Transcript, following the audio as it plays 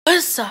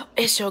What's up?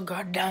 It's your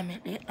girl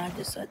Diamond, and I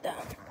just sat down.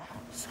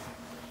 So,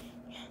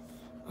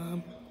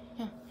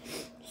 yeah.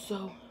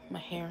 So my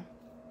hair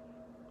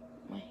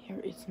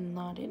is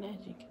knotted,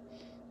 as you can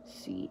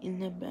see in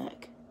the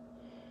back.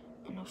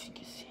 I don't know if you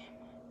can see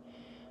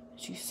it.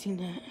 As you seen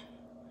that,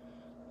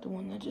 the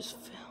one that just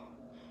fell.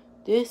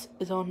 This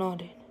is all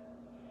knotted.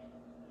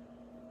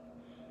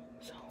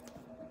 So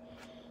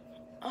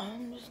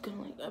I'm just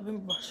gonna I've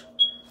been brushing.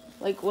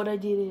 What I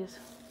did is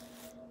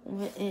I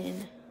went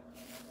in.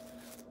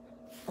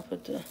 I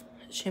put the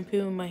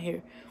shampoo in my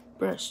hair,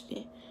 brushed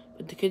it.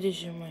 Put the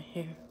conditioner in my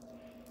hair,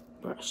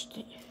 brushed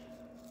it.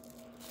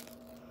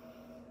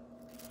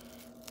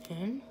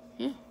 And,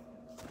 yeah.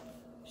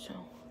 So.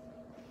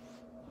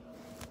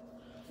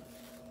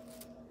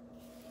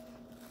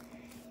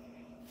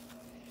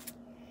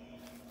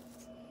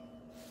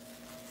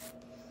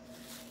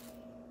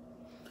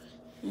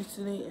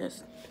 Yesterday,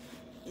 as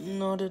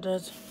noted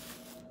as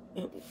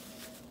it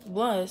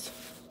was.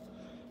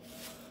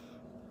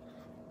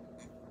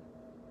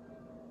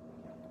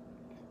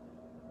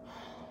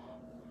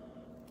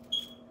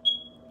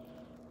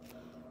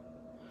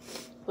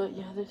 But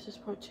yeah, this is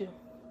part 2.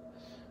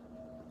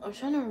 I was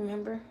trying to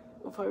remember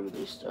before I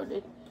really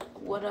started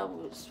what I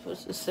was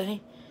supposed to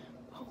say.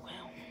 Oh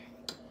well.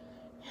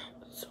 Yeah,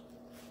 so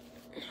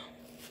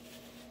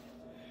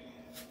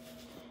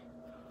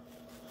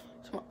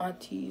it's my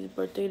auntie's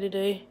birthday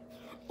today.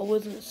 I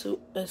wasn't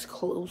as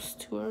close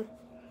to her.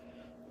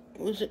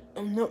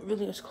 I'm not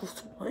really as close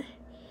to my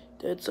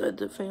dad's side of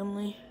the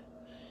family.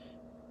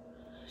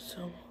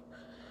 So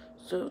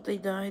if they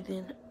died,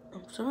 then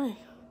I'm sorry.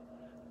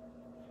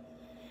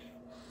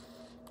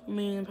 I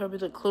mean, probably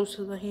the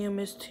closest I am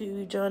is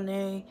to John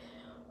A.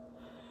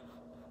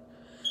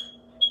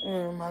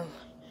 Or my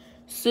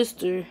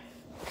sister.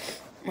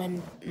 My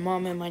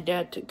mom and my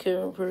dad took care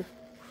of her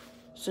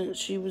since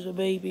she was a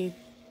baby.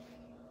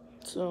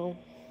 So,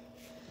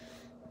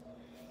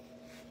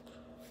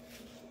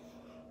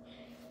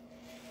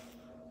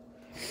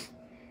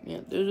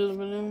 yeah, those are the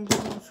balloons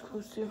I'm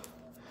supposed to.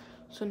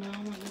 So now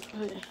I'm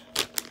gonna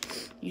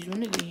use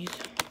one of these.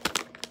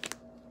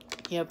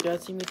 Yeah, if y'all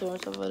see me throwing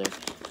stuff over there,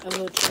 I have a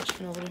little trash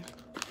can over there.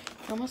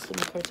 I must have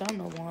been cards, I don't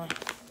know why.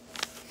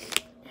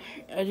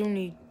 I don't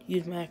need to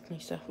use my acne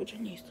stuff, which I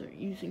need to start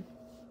using.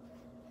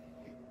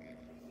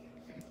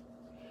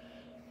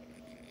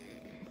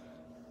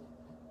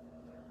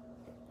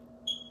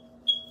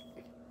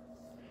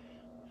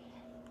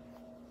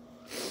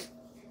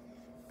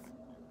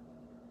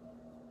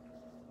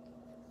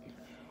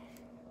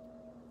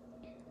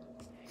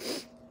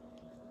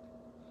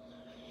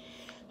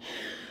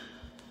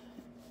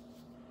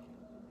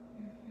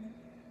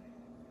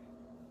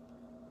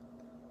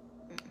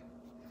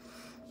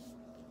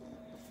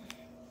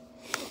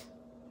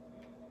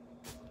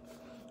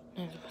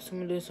 I'm gonna put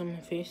some of this on my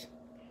face.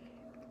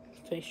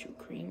 Facial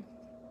cream.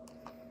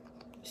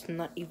 It's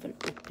not even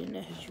open,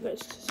 as you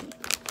guys can see.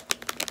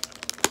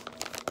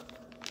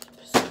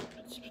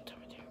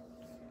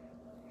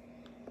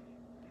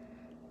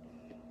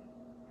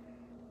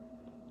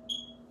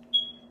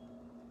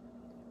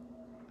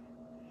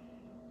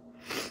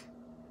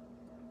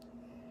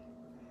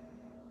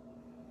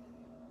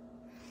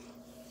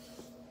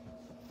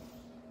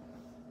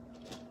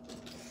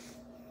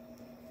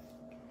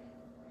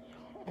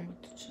 I'm going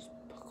to just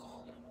poke a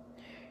hole.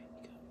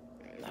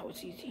 That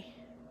was easy.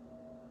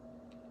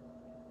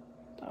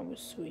 That was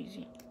so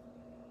easy.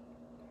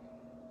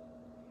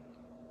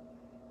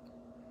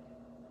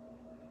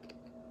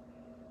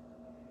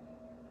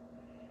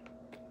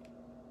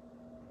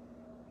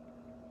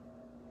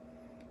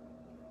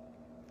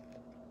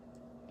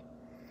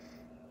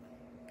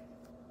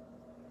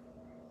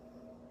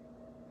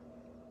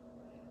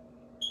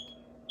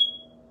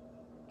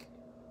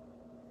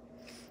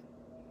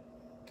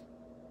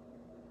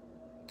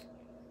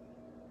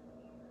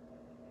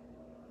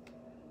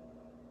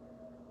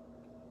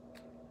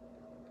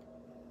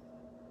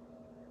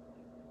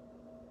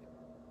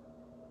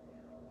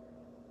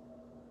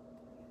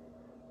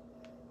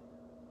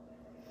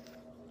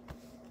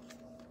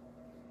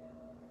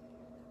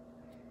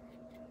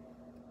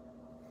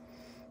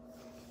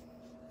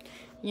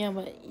 Yeah,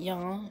 but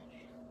y'all,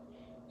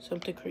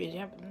 something crazy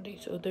happened today.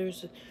 So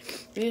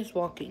we was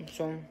walking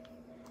from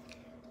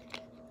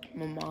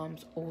my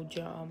mom's old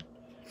job,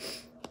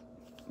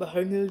 but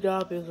her new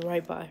job is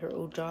right by her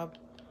old job,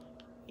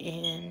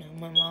 and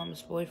my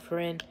mom's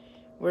boyfriend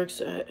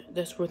works at,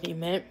 that's where they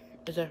met,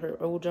 is at her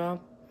old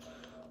job.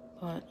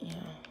 But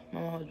yeah,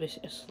 my mom was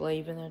basically a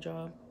slave in that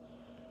job,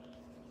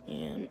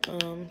 and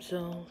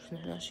so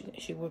now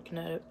she working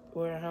at a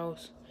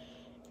warehouse.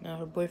 Now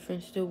her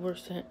boyfriend still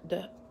works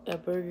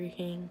at Burger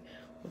King,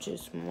 which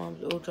is my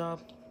mom's old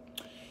job.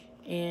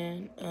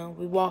 And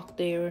we walked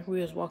there. We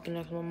was walking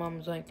there 'cause my mom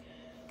was like,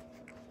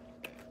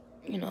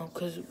 you know,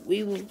 'cause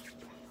we was.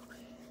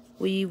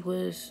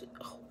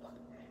 Oh,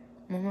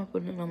 mama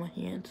putting it on my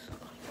hands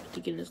to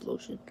get this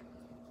lotion.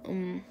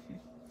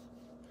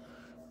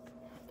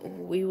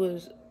 We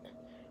was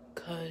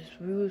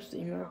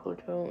in our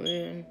hotel,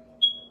 and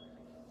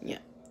yeah,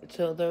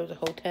 So there was a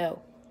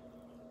hotel.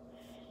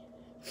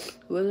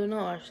 It wasn't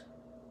ours.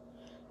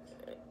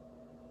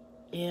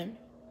 And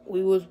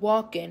we was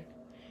walking.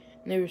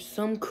 And there was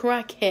some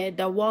crackhead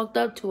that walked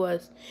up to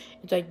us.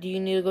 It's like, do you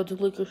need to go to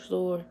the liquor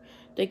store?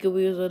 Thinking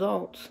we was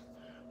adults.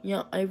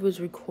 Yeah, I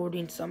was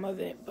recording some of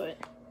it, but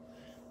I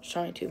was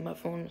trying to. My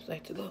phone was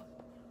acting a little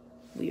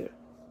weird.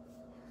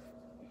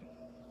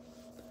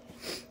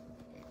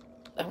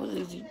 That was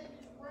easy.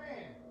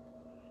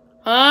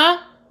 Huh?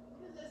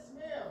 What does that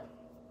smell?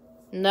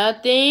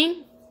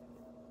 Nothing.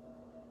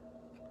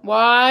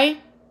 Why?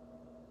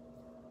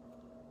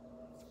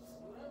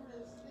 Whatever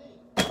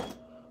that stink.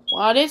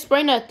 Well, I didn't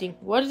spray nothing.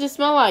 What does it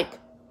smell like?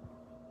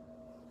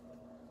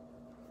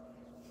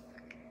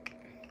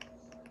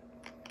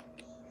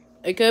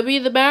 It could be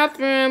the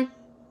bathroom.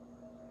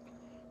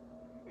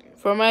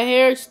 For my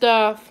hair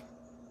stuff.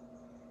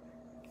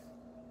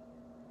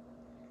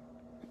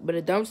 But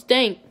it don't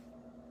stink.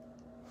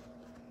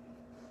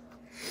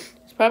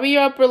 It's probably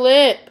your upper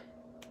lip.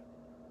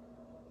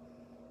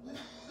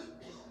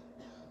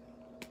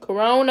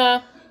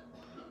 Corona.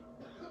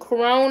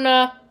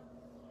 Corona.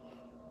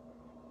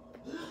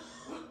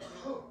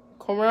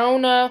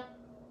 Corona.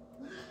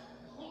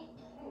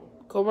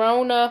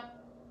 Corona.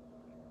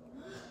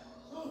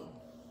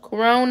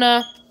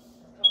 Corona.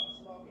 Oh,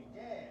 smoking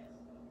gas.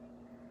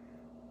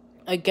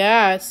 A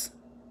gas.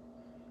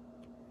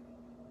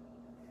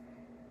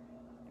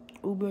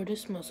 Ooh, bro,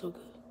 this smells so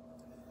good.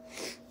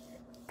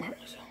 Alright,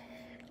 so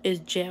it's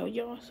gel,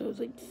 y'all. So it's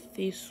like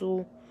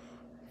facial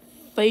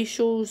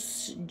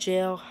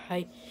gel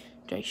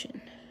hydration.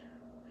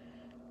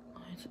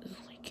 It's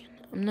like,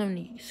 I'm not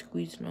really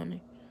squeezing on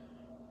it.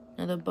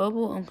 Now the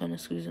bubble, I'm kind of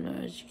squeezing on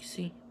it, as you can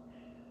see.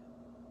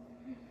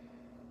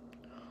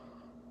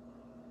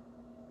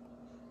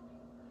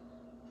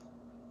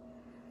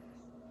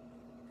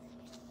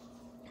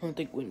 I don't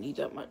think we need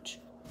that much.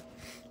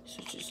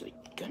 So just like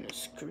kind of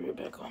screw it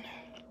back on there.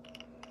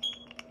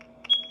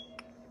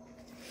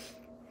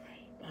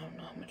 Right. I don't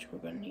know how much we're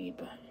gonna need,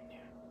 but in there.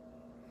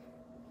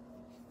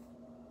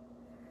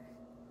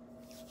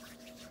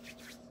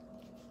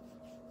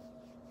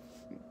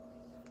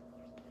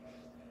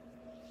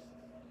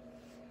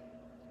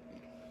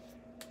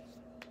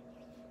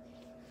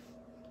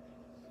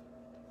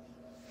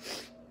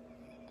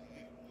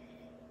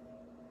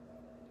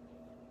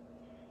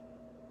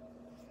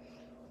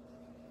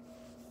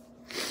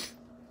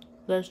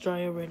 That's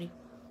dry already.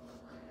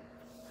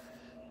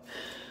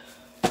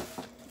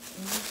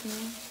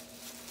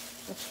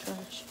 That's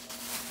trash.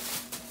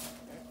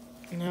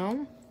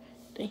 Now,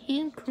 the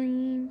hand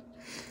cream.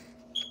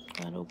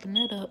 Gotta open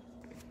that up.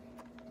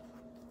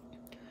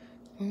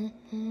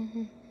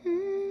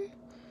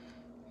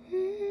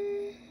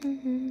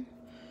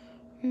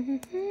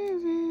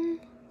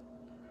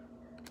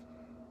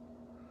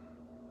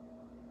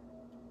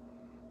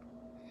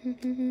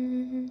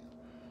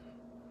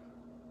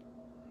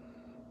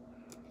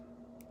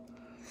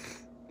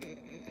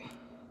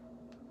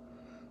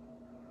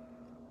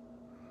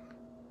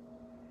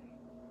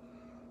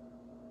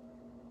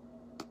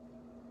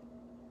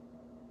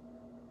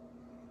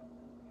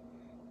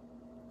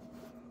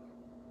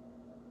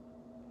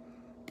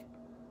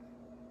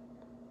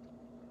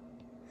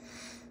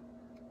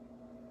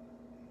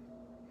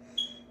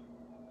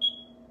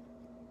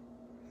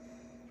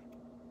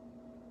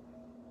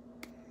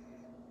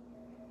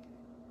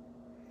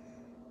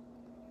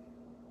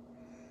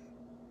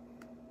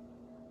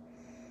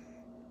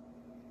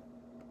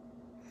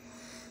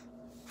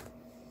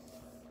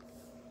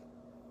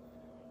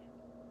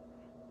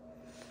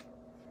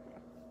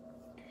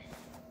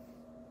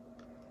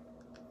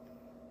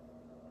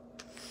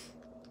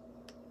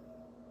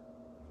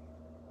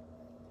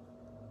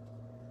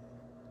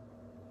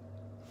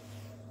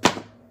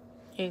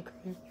 Hand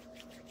cream.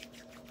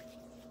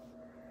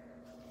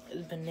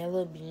 It's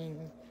vanilla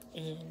bean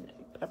and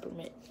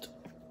peppermint.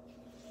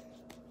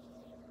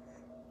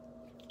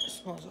 It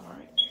smells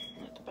alright.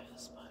 Not the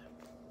best,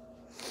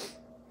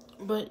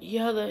 but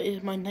yeah, that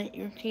is my night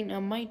routine. I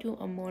might do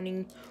a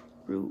morning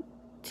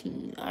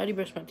routine. I already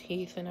brushed my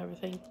teeth and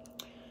everything,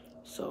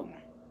 so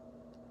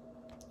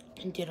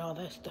and did all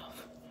that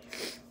stuff.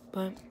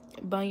 But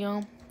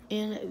y'all,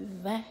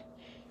 and that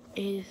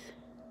is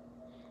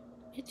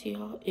it,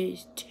 y'all.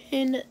 It's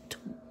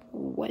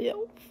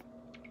 10:12.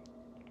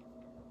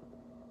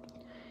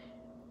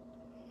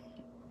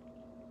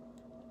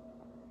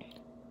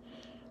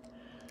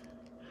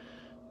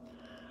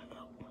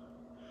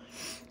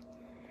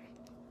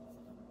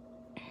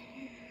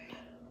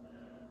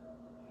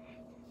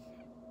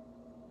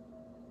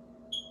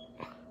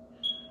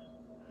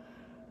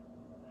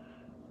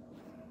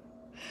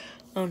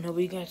 Oh no, but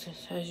you guys,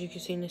 as you can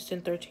see, it's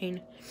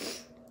 10:13,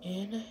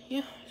 and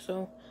yeah,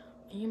 so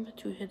I am about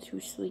to head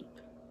to sleep.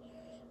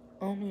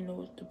 I don't even know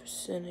what the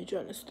percentage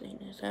on this thing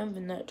is. I haven't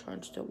been that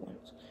charged at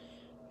once,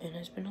 and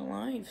it's been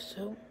alive.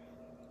 So,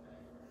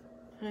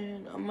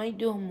 and I might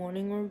do a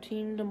morning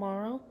routine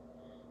tomorrow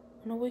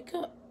when I wake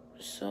up.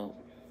 So,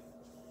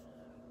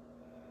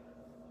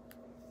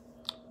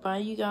 bye,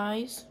 you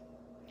guys,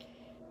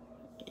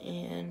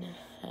 and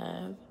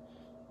have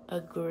a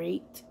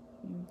great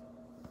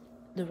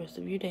the rest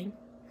of your day.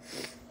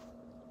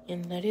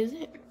 And that is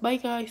it. Bye,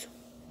 guys.